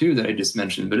 1 or 2 that I just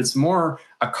mentioned, but it's more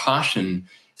a caution,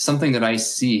 something that I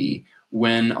see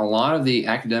when a lot of the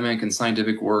academic and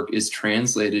scientific work is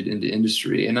translated into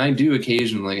industry. And I do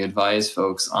occasionally advise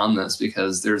folks on this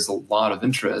because there's a lot of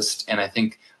interest, and I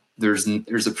think there's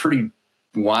a pretty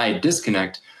wide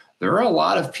disconnect. There are a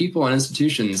lot of people and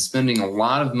institutions spending a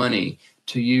lot of money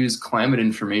to use climate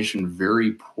information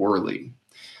very poorly.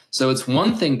 So it's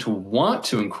one thing to want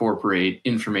to incorporate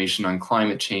information on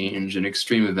climate change and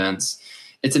extreme events.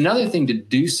 It's another thing to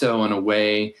do so in a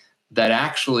way that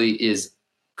actually is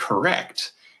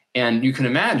correct. And you can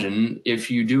imagine if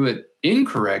you do it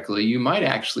incorrectly, you might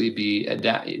actually be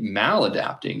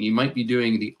maladapting. You might be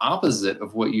doing the opposite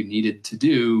of what you needed to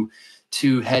do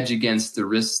to hedge against the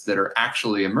risks that are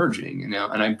actually emerging. And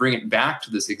I bring it back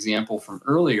to this example from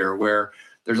earlier where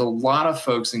there's a lot of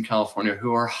folks in California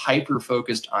who are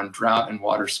hyper-focused on drought and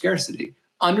water scarcity,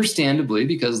 understandably,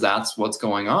 because that's what's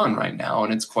going on right now,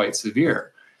 and it's quite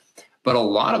severe. But a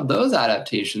lot of those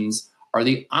adaptations are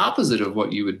the opposite of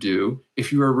what you would do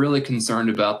if you were really concerned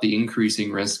about the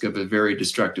increasing risk of a very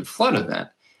destructive flood event.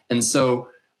 And so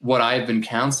what I've been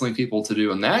counseling people to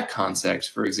do in that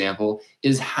context, for example,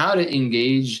 is how to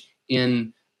engage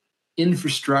in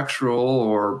infrastructural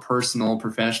or personal,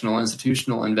 professional,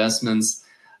 institutional investments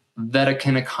that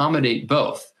can accommodate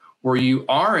both, where you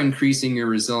are increasing your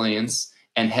resilience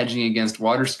and hedging against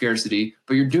water scarcity,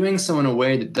 but you're doing so in a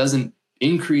way that doesn't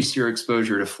increase your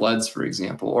exposure to floods, for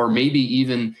example, or maybe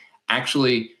even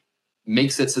actually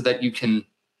makes it so that you can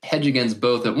hedge against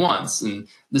both at once. And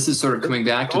this is sort of coming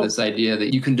back to this idea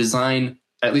that you can design,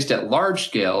 at least at large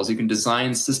scales, you can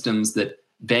design systems that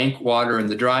bank water in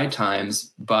the dry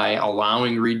times by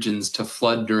allowing regions to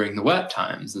flood during the wet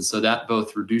times. And so that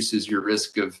both reduces your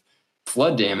risk of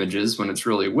flood damages when it's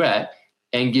really wet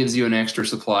and gives you an extra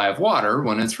supply of water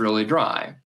when it's really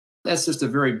dry. That's just a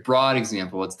very broad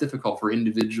example. It's difficult for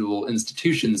individual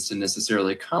institutions to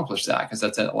necessarily accomplish that because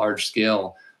that's at large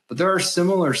scale. But there are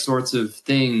similar sorts of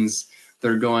things that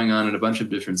are going on in a bunch of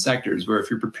different sectors where if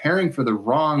you're preparing for the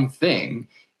wrong thing,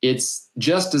 it's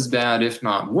just as bad, if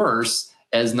not worse,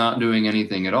 as not doing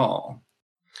anything at all.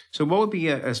 So what would be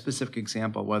a specific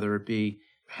example, whether it be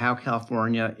how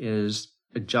California is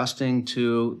adjusting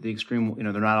to the extreme,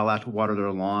 they're not allowed to water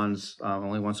their lawns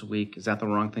only once a week. Is that the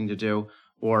wrong thing to do?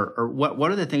 Or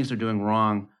what are the things they're doing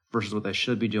wrong versus what they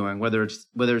should be doing, whether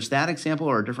it's that example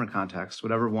or a different context,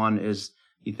 whatever one is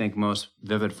you think most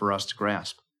vivid for us to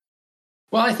grasp?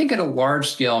 Well, I think at a large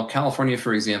scale, California,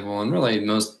 for example, and really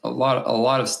a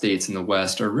lot of states in the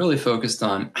West are really focused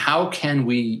on how can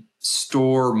we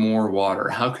store more water?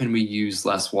 How can we use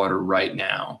less water right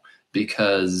now?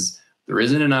 Because there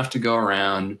isn't enough to go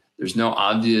around. There's no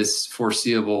obvious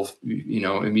foreseeable,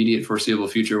 immediate foreseeable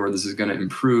future where this is going to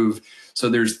improve. So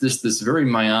there's this very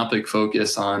myopic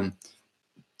focus on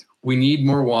we need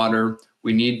more water.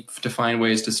 We need to find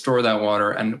ways to store that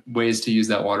water and ways to use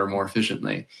that water more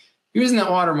efficiently. Using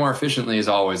that water more efficiently is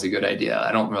always a good idea.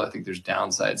 I don't really think there's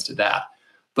downsides to that.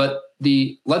 But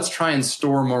let's try and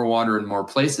store more water in more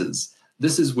places.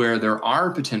 This is where there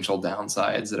are potential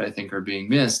downsides that I think are being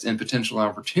missed and potential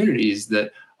opportunities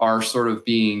that are sort of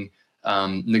being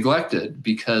neglected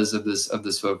because of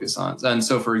this focus on. And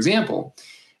so, for example,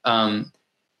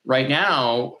 right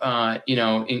now,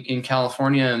 in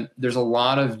California, there's a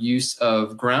lot of use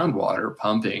of groundwater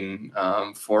pumping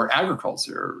for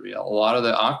agriculture. A lot of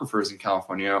the aquifers in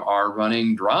California are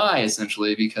running dry,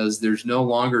 essentially, because there's no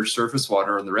longer surface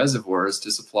water in the reservoirs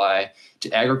to supply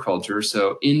to agriculture.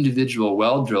 So individual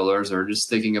well drillers are just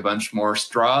sticking a bunch more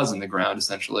straws in the ground,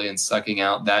 essentially, and sucking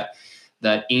out that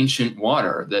ancient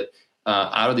water that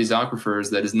out of these aquifers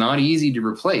that is not easy to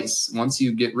replace. Once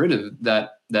you get rid of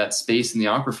that space in the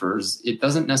aquifers, it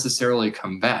doesn't necessarily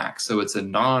come back. So it's a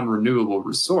non-renewable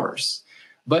resource.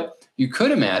 But you could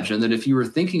imagine that if you were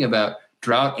thinking about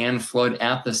drought and flood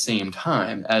at the same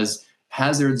time as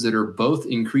hazards that are both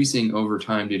increasing over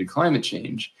time due to climate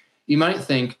change, you might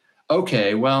think,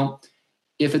 okay, well,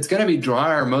 if it's going to be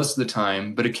drier most of the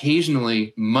time, but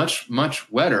occasionally much, much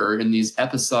wetter in these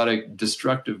episodic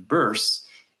destructive bursts,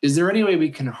 is there any way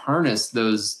we can harness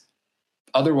those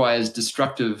otherwise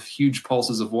destructive huge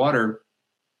pulses of water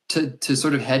to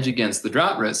sort of hedge against the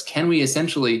drought risk? Can we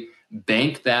essentially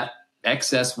bank that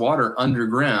excess water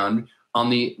underground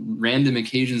on the random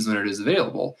occasions when it is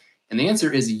available? And the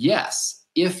answer is yes,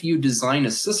 if you design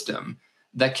a system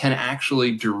that can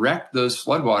actually direct those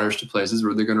floodwaters to places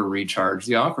where they're going to recharge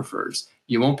the aquifers.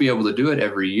 You won't be able to do it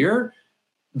every year,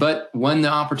 but when the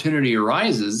opportunity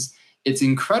arises, it's an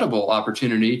incredible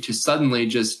opportunity to suddenly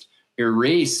just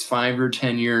erase 5 or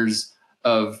 10 years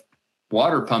of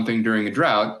water pumping during a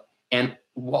drought. And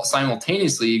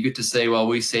simultaneously, you get to say, well,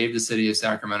 we saved the city of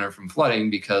Sacramento from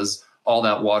flooding because all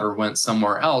that water went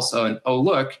somewhere else. Oh,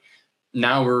 look,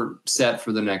 now we're set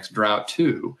for the next drought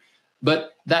too.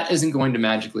 But that isn't going to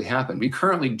magically happen. We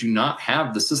currently do not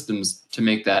have the systems to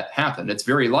make that happen. It's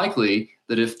very likely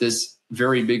that if this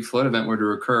very big flood event were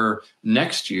to occur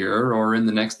next year or in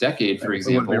the next decade, for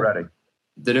example,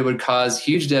 that it would cause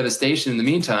huge devastation in the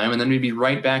meantime, and then we'd be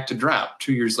right back to drought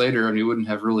 2 years later, and we wouldn't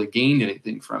have really gained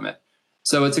anything from it.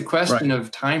 So it's a question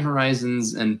of time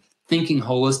horizons and thinking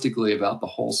holistically about the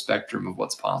whole spectrum of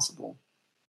what's possible.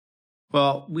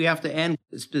 Well, we have to end.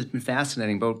 It's been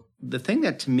fascinating, but the thing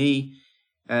that to me,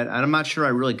 and I'm not sure I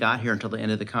really got here until the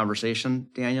end of the conversation,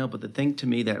 Daniel, but the thing to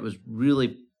me that was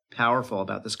really powerful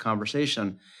about this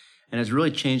conversation and has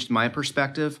really changed my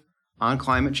perspective on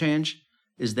climate change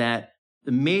is that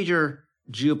the major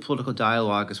geopolitical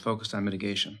dialogue is focused on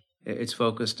mitigation. It's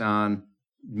focused on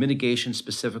mitigation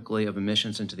specifically of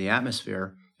emissions into the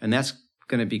atmosphere, and that's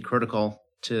going to be critical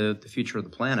to the future of the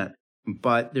planet.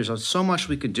 But there's so much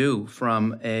we could do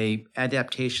from a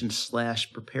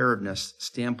adaptation/preparedness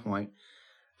standpoint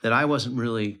that I wasn't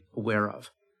really aware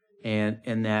of.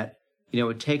 And that,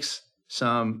 it takes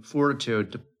some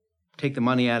fortitude to take the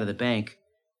money out of the bank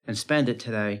and spend it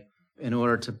today in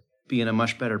order to be in a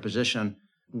much better position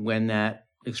when that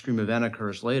extreme event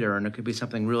occurs later. And it could be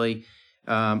something really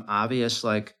obvious,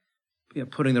 like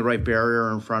putting the right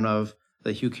barrier in front of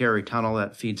the Hugh Carey Tunnel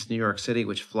that feeds New York City,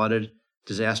 which flooded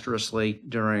disastrously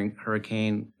during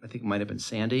Hurricane, I think it might have been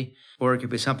Sandy. Or it could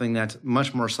be something that's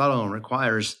much more subtle and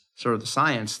requires sort of the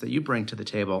science that you bring to the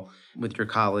table with your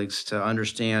colleagues to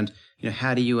understand,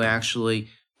 how do you actually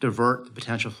divert the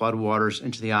potential floodwaters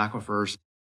into the aquifers.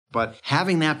 But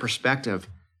having that perspective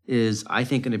is, I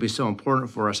think, going to be so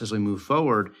important for us as we move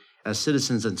forward as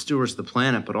citizens and stewards of the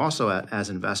planet, but also as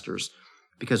investors.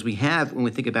 Because when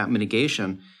we think about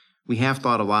mitigation, we have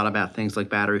thought a lot about things like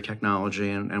battery technology,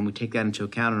 and we take that into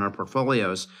account in our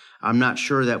portfolios. I'm not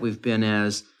sure that we've been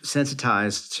as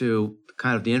sensitized to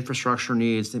kind of the infrastructure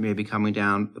needs that may be coming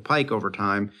down the pike over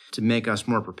time to make us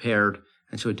more prepared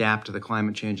and to adapt to the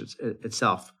climate change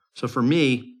itself. So for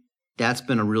me, that's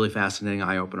been a really fascinating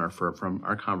eye-opener from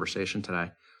our conversation today.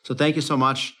 So thank you so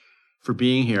much for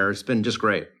being here. It's been just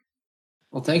great.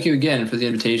 Well, thank you again for the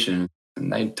invitation.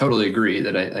 And I totally agree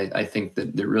that I think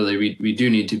that really we do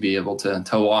need to be able to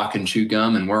walk and chew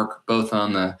gum and work both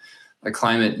on the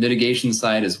climate mitigation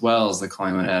side as well as the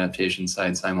climate adaptation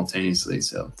side simultaneously.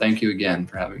 So thank you again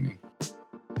for having me.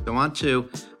 I want to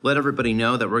let everybody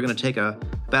know that we're going to take about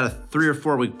a 3 or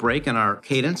 4 week break in our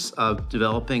cadence of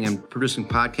developing and producing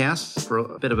podcasts for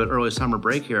a bit of an early summer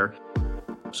break here.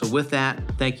 So with that,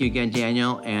 thank you again,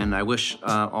 Daniel, and I wish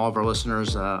all of our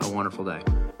listeners a wonderful day.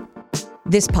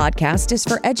 This podcast is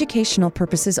for educational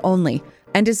purposes only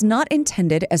and is not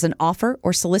intended as an offer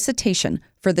or solicitation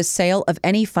for the sale of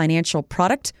any financial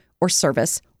product or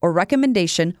service or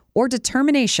recommendation or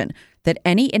determination that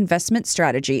any investment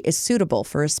strategy is suitable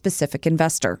for a specific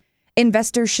investor.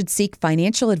 Investors should seek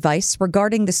financial advice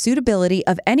regarding the suitability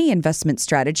of any investment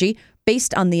strategy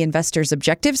based on the investor's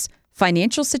objectives,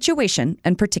 financial situation,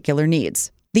 and particular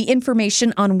needs. The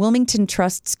information on Wilmington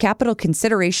Trust's capital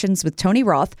considerations with Tony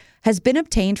Roth has been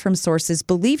obtained from sources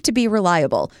believed to be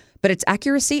reliable, but its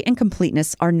accuracy and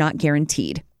completeness are not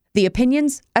guaranteed. The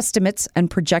opinions, estimates,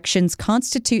 and projections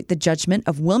constitute the judgment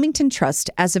of Wilmington Trust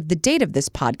as of the date of this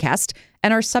podcast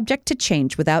and are subject to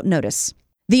change without notice.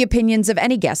 The opinions of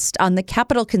any guest on the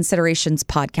Capital Considerations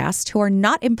podcast who are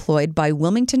not employed by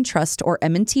Wilmington Trust or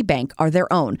M&T Bank are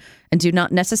their own and do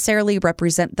not necessarily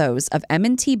represent those of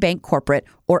M&T Bank Corporate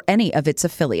or any of its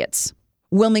affiliates.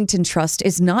 Wilmington Trust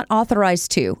is not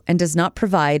authorized to and does not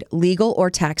provide legal or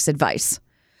tax advice.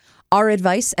 Our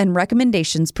advice and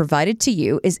recommendations provided to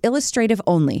you is illustrative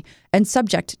only and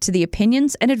subject to the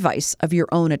opinions and advice of your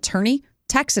own attorney,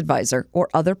 tax advisor, or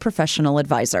other professional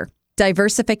advisor.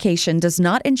 Diversification does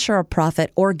not ensure a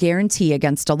profit or guarantee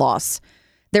against a loss.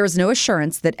 There is no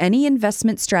assurance that any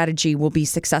investment strategy will be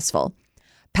successful.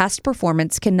 Past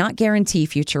performance cannot guarantee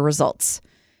future results.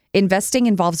 Investing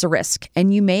involves a risk,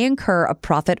 and you may incur a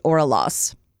profit or a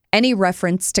loss. Any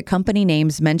reference to company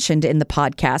names mentioned in the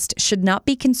podcast should not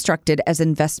be construed as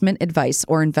investment advice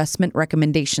or investment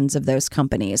recommendations of those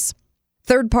companies.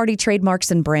 Third-party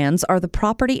trademarks and brands are the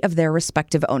property of their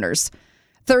respective owners.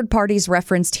 Third parties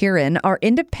referenced herein are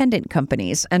independent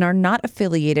companies and are not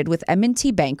affiliated with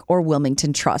M&T Bank or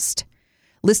Wilmington Trust.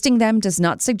 Listing them does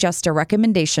not suggest a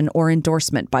recommendation or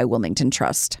endorsement by Wilmington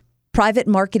Trust. Private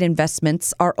market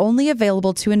investments are only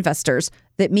available to investors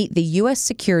that meet the U.S.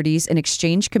 Securities and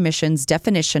Exchange Commission's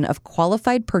definition of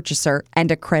qualified purchaser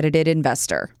and accredited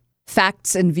investor.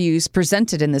 Facts and views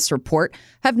presented in this report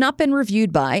have not been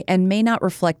reviewed by and may not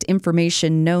reflect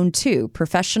information known to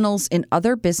professionals in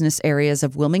other business areas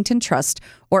of Wilmington Trust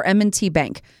or M&T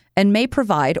Bank, and may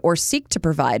provide or seek to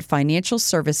provide financial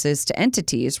services to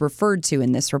entities referred to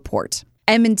in this report.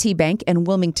 M&T Bank and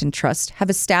Wilmington Trust have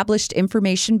established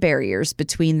information barriers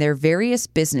between their various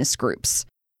business groups.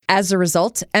 As a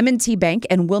result, M&T Bank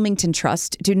and Wilmington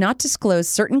Trust do not disclose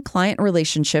certain client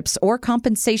relationships or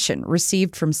compensation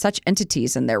received from such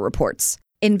entities in their reports.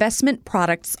 Investment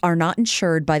products are not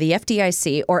insured by the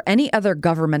FDIC or any other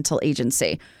governmental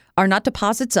agency, are not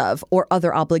deposits of or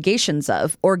other obligations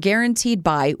of or guaranteed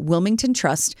by Wilmington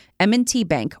Trust, M&T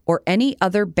Bank, or any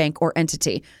other bank or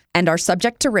entity, and are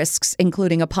subject to risks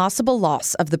including a possible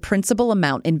loss of the principal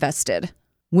amount invested.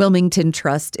 Wilmington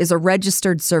Trust is a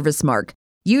registered service mark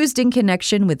used in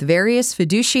connection with various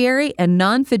fiduciary and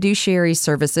non-fiduciary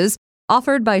services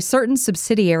offered by certain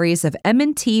subsidiaries of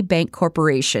M&T Bank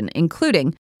Corporation,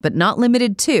 including, but not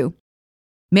limited to,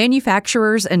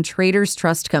 Manufacturers and Traders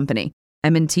Trust Company,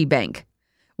 M&T Bank,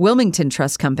 Wilmington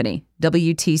Trust Company,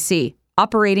 WTC,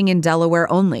 operating in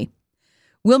Delaware only,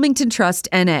 Wilmington Trust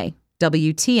N.A.,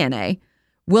 WTNA,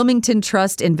 Wilmington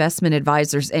Trust Investment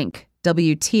Advisors, Inc.,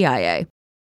 WTIA,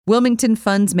 Wilmington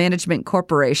Funds Management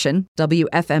Corporation,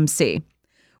 WFMC,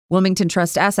 Wilmington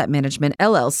Trust Asset Management,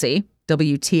 LLC,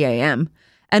 WTAM,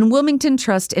 and Wilmington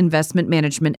Trust Investment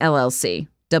Management, LLC,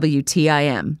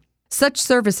 WTIM. Such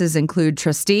services include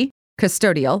trustee,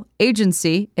 custodial,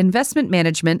 agency, investment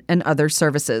management, and other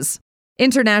services.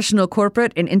 International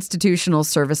corporate and institutional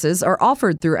services are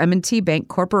offered through M&T Bank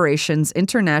Corporation's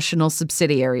international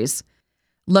subsidiaries.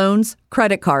 Loans,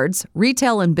 credit cards,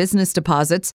 retail and business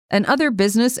deposits, and other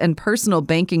business and personal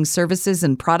banking services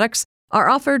and products are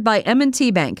offered by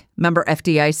M&T Bank, member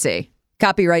FDIC.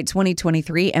 Copyright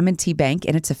 2023 M&T Bank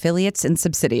and its affiliates and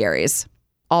subsidiaries.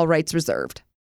 All rights reserved.